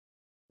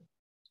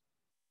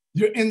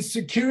Your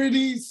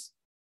insecurities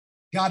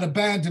got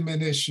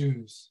abandonment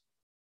issues.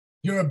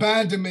 Your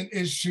abandonment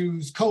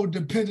issues,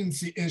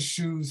 codependency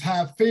issues,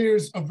 have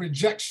fears of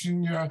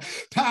rejection. You're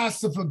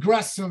passive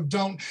aggressive.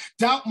 Don't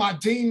doubt my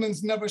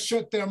demons never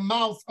shut their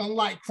mouth.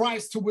 Unlike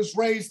Christ, who was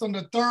raised on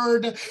the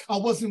third, I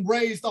wasn't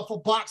raised off a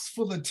box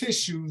full of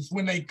tissues.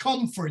 When they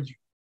come for you,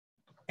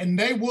 and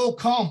they will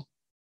come,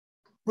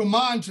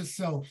 remind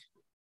yourself,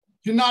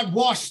 you're not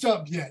washed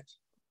up yet.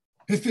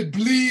 If it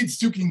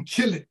bleeds, you can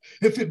kill it.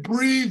 If it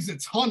breathes,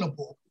 it's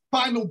huntable.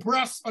 Final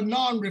breaths are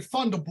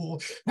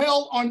non-refundable.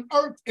 Hell on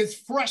earth is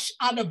fresh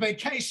out of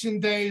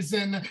vacation days,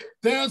 and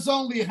there's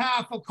only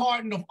half a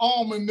carton of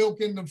almond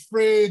milk in the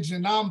fridge,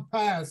 and I'm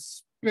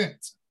past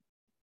spent.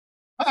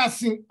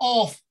 Passing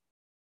off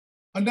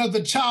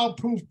another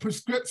childproof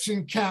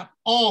prescription cap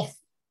off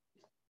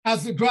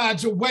as a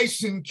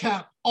graduation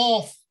cap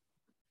off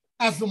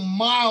as a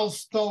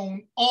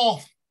milestone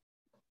off,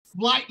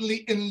 slightly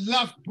in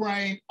left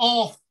brain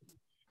off,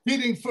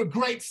 hitting for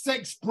great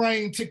sakes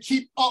brain to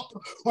keep up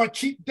or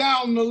keep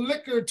down the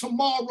liquor.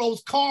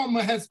 Tomorrow's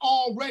karma has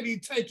already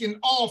taken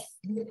off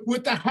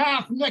with a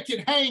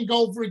half-naked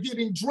hangover,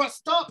 getting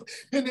dressed up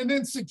in an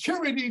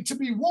insecurity to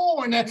be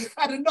worn at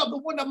another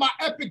one of my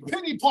epic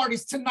pity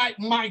parties tonight.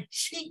 My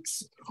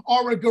cheeks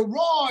are a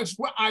garage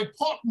where I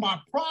park my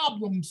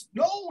problems,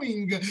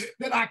 knowing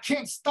that I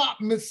can't stop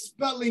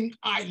misspelling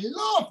I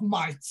love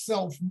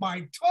myself.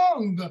 My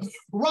tongue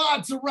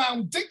rides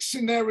around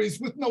dictionaries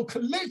with no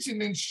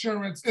collision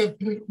insurance. If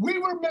we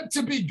were meant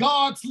to be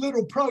God's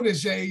little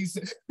proteges,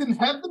 then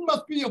heaven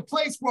must be a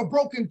place where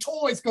broken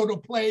toys go to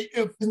play.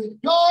 If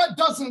God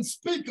doesn't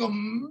speak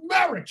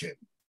American,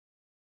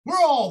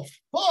 we're all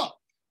fucked.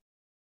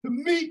 The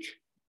meek,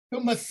 the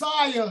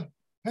Messiah,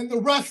 and the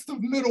rest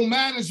of middle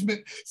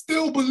management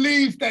still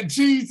believe that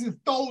Jesus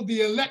stole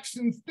the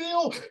election,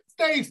 still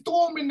stay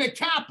storming the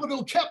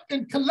Capitol, kept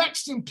in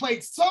collection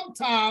plates.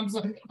 Sometimes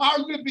our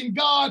living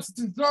gods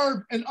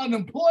deserve an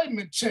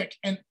unemployment check,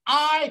 and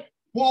I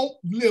won't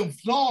live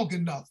long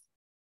enough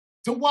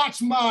to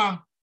watch my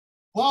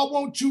 "why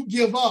won't you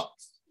give up"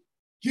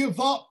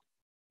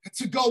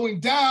 to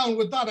going down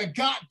without a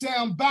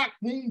goddamn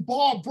backroom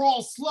bar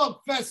brawl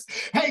slugfest.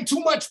 Hey, too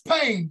much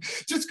pain.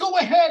 Just go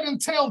ahead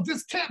and tell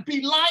this can't be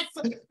life,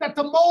 that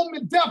the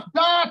moment death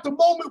died, the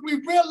moment we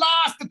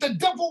realized that the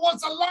devil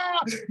was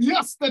alive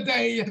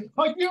yesterday.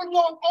 A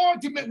year-long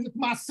argument with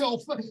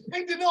myself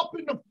ended up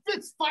in a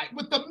fist fight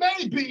with the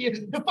maybe.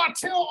 If I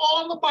tell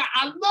all of my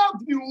I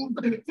love you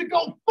to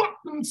go fuck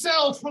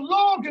themselves for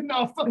long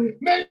enough,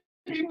 maybe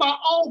I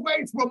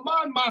always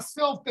remind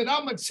myself that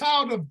I'm a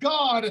child of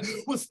God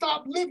will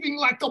stop living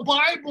like the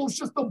Bible's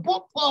just a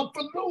book club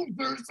for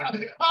losers.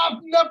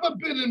 I've never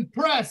been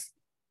impressed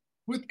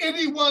with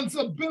anyone's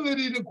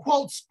ability to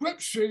quote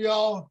scripture,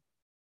 y'all.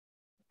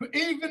 But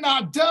even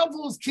our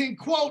devils can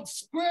quote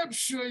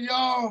scripture,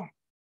 y'all.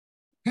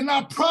 And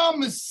I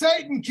promise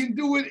Satan can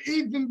do it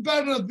even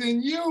better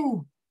than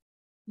you.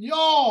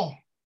 Y'all,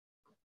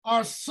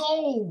 our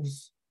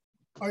souls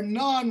are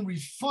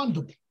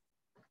non-refundable.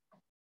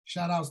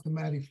 Shout outs to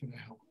Maddie for the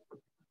help.